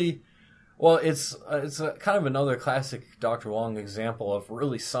 she really... Well, it's a kind of another classic Dr. Wong example of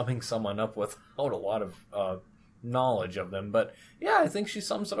really summing someone up without a lot of knowledge of them. But, yeah, I think she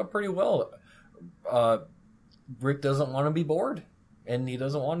sums it up pretty well. Rick doesn't want to be bored, and he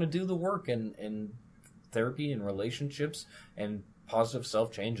doesn't want to do the work, and therapy and relationships and positive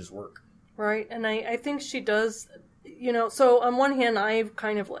self-change is work. Right, and I think she does... so on one hand, I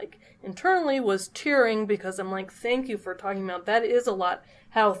kind of internally was cheering because I'm like, thank you for talking about that. Is a lot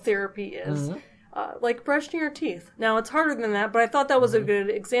how therapy is. Like brushing your teeth. Now it's harder than that, but I thought that was a good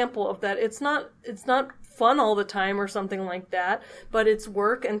example of that. It's not fun all the time or something like that, but it's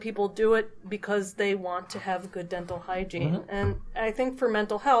work and people do it because they want to have good dental hygiene. And I think for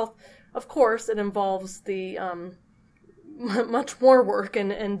mental health, of course, it involves the much more work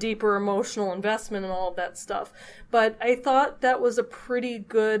and deeper emotional investment and all of that stuff. But I thought that was a pretty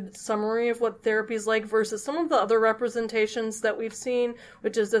good summary of what therapy is like versus some of the other representations that we've seen,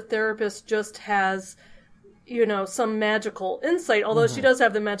 which is the therapist just has, some magical insight, although she does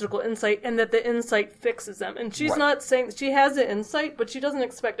have the magical insight, and that the insight fixes them. And she's not saying she has the insight, but she doesn't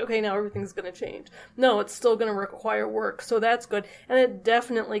expect, okay, now everything's going to change. No, it's still going to require work, so that's good. And it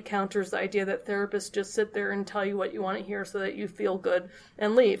definitely counters the idea that therapists just sit there and tell you what you want to hear so that you feel good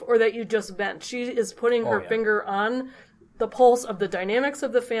and leave, or that you just vent. She is putting her finger on the pulse of the dynamics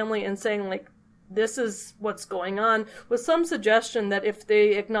of the family and saying, this is what's going on, with some suggestion that if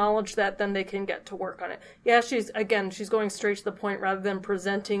they acknowledge that, then they can get to work on it. Yeah, she's going straight to the point rather than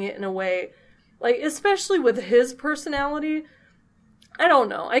presenting it in a way, especially with his personality, I don't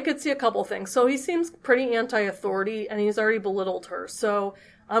know. I could see a couple things. So he seems pretty anti-authority, and he's already belittled her. So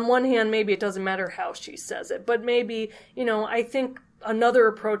on one hand, maybe it doesn't matter how she says it, but maybe, I think another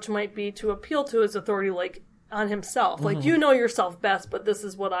approach might be to appeal to his authority, on himself. You know yourself best, but this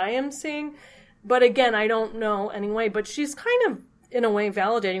is what I am seeing. But again, I don't know anyway, but she's kind of in a way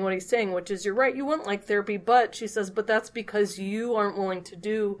validating what he's saying, which is, you're right, you wouldn't like therapy, but she says, but that's because you aren't willing to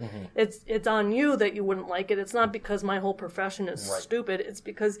do, it's on you that you wouldn't like it. It's not because my whole profession is stupid. It's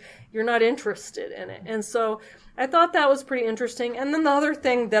because you're not interested in it. And so I thought that was pretty interesting. And then the other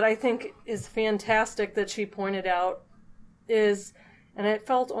thing that I think is fantastic that she pointed out is, and it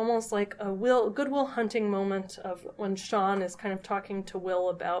felt almost like a Goodwill Hunting moment of when Sean is kind of talking to Will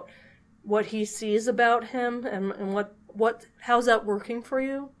about what he sees about him and how's that working for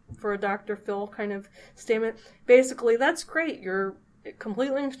you, for a Dr. Phil kind of statement. Basically, that's great. You're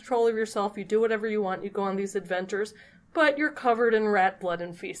completely in control of yourself. You do whatever you want. You go on these adventures, but you're covered in rat blood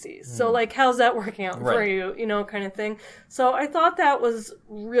and feces. So, like, how's that working out for you, kind of thing. So I thought that was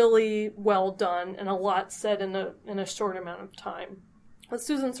really well done and a lot said in a short amount of time. But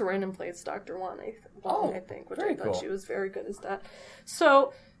Susan Sarandon plays Dr. Wong, I think, which I thought she was very good as that.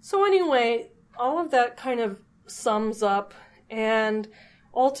 So anyway, all of that kind of sums up, and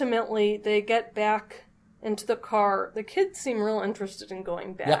ultimately they get back into the car. The kids seem real interested in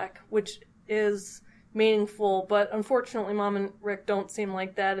going back, which is meaningful, but unfortunately Mom and Rick don't seem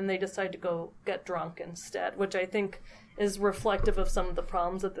like that, and they decide to go get drunk instead, which I think is reflective of some of the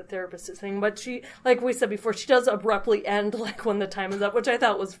problems that the therapist is saying. But she, like we said before, she does abruptly end like when the time is up, which I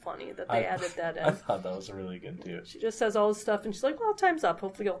thought was funny that they added that in. I thought that was really good too. She just says all this stuff and she's like, well, time's up,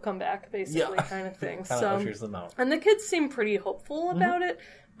 hopefully you'll come back, basically, kind of thing. Kind of ushers them out. And the kids seem pretty hopeful about it,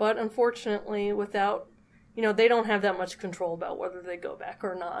 but unfortunately without, they don't have that much control about whether they go back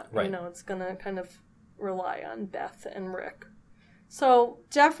or not. It's going to kind of rely on Beth and Rick. So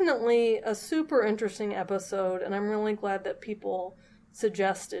definitely a super interesting episode, and I'm really glad that people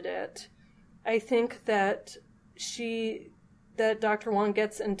suggested it. I think that Dr. Wong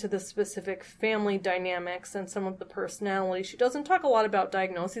gets into the specific family dynamics and some of the personality. She doesn't talk a lot about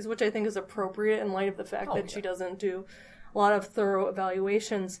diagnoses, which I think is appropriate in light of the fact that she doesn't do a lot of thorough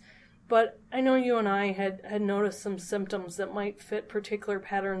evaluations. But I know you and I had noticed some symptoms that might fit particular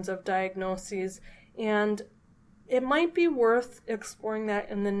patterns of diagnoses, and it might be worth exploring that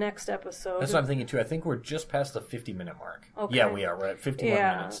in the next episode. That's what I'm thinking, too. I think we're just past the 50-minute mark. Okay. Yeah, we are. We're at 51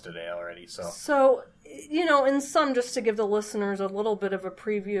 minutes today already. So, in sum, just to give the listeners a little bit of a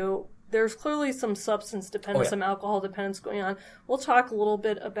preview, there's clearly some substance dependence, some alcohol dependence going on. We'll talk a little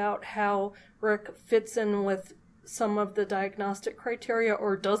bit about how Rick fits in with some of the diagnostic criteria,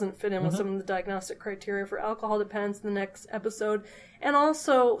 or doesn't fit in with some of the diagnostic criteria for alcohol dependence in the next episode, and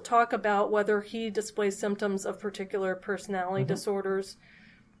also talk about whether he displays symptoms of particular personality disorders.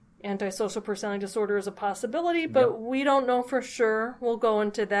 Antisocial personality disorder is a possibility, but we don't know for sure. We'll go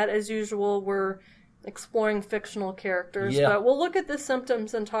into that. As usual, we're exploring fictional characters, but we'll look at the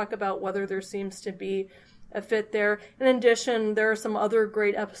symptoms and talk about whether there seems to be a fit there. In addition, there are some other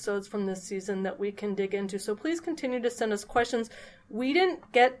great episodes from this season that we can dig into, so please continue to send us questions. We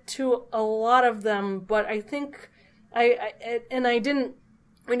didn't get to a lot of them, but I think we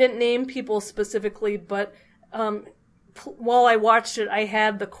didn't name people specifically, but while I watched it, I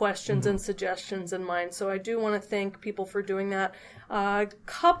had the questions and suggestions in mind, so I do want to thank people for doing that. A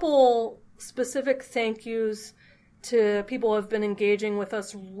couple specific thank yous to people who have been engaging with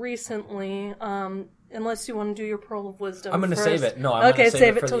us recently. Unless you want to do your pearl of wisdom. I'm going to save it. No, I'm going to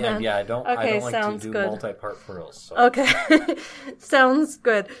save it for the end. Yeah, I don't like to do multi-part pearls. So. Okay, sounds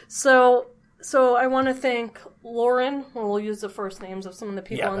good. So I want to thank Lauren. Well, we'll use the first names of some of the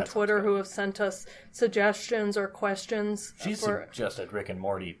people on Twitter who have sent us suggestions or questions. She's suggested Rick and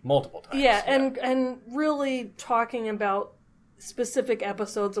Morty multiple times. Yeah, and really talking about specific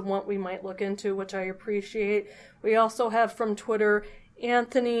episodes and what we might look into, which I appreciate. We also have from Twitter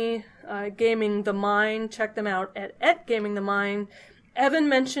Anthony, Gaming the Mind. Check them out at Gaming the Mind. Evan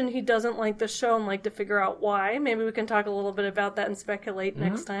mentioned he doesn't like the show and like to figure out why. Maybe we can talk a little bit about that and speculate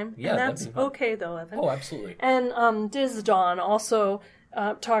next time. Yeah, and that's okay though, Evan. Oh, absolutely. And Diz Dawn also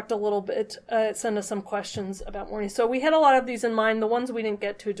talked a little bit, sent us some questions about Morty. So we had a lot of these in mind. The ones we didn't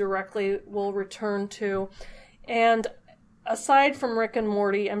get to directly we'll return to. And aside from Rick and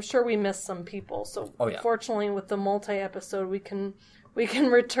Morty, I'm sure we missed some people. So fortunately with the multi-episode we can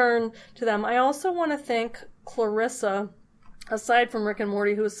return to them. I also want to thank Clarissa, aside from Rick and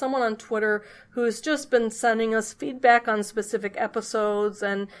Morty, who is someone on Twitter who's just been sending us feedback on specific episodes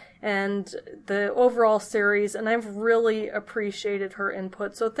and the overall series, and I've really appreciated her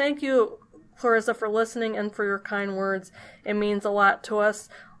input. So thank you, Clarissa, for listening and for your kind words. It means a lot to us.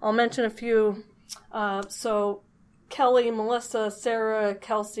 I'll mention a few. So Kelly, Melissa, Sarah,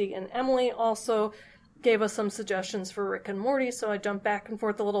 Kelsey, and Emily also gave us some suggestions for Rick and Morty, so I jumped back and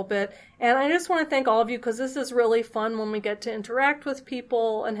forth a little bit. And I just want to thank all of you, because this is really fun when we get to interact with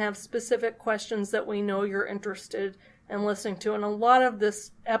people and have specific questions that we know you're interested and listening to. And a lot of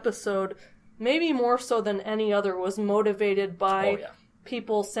this episode, maybe more so than any other, was motivated by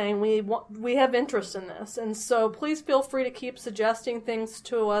people saying we have interest in this. And so please feel free to keep suggesting things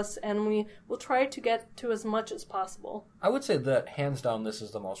to us, and we will try to get to as much as possible. I would say that hands down this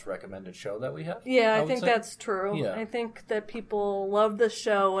is the most recommended show that we have. Yeah, I think that's true. Yeah. I think that people love the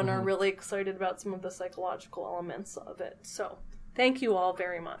show and are really excited about some of the psychological elements of it. So thank you all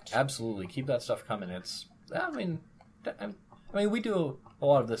very much. Absolutely. Keep that stuff coming. I mean, we do a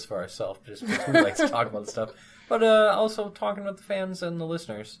lot of this for ourselves just because we like to talk about the stuff. But also talking with the fans and the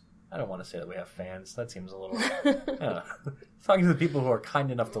listeners. I don't want to say that we have fans. That seems a little... Talking to the people who are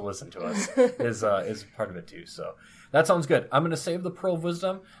kind enough to listen to us is part of it too. So that sounds good. I'm going to save the Pearl of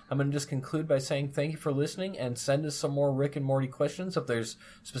Wisdom. I'm going to just conclude by saying thank you for listening, and send us some more Rick and Morty questions. If there's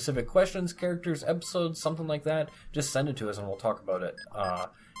specific questions, characters, episodes, something like that, just send it to us and we'll talk about it.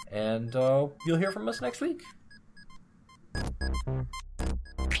 And you'll hear from us next week.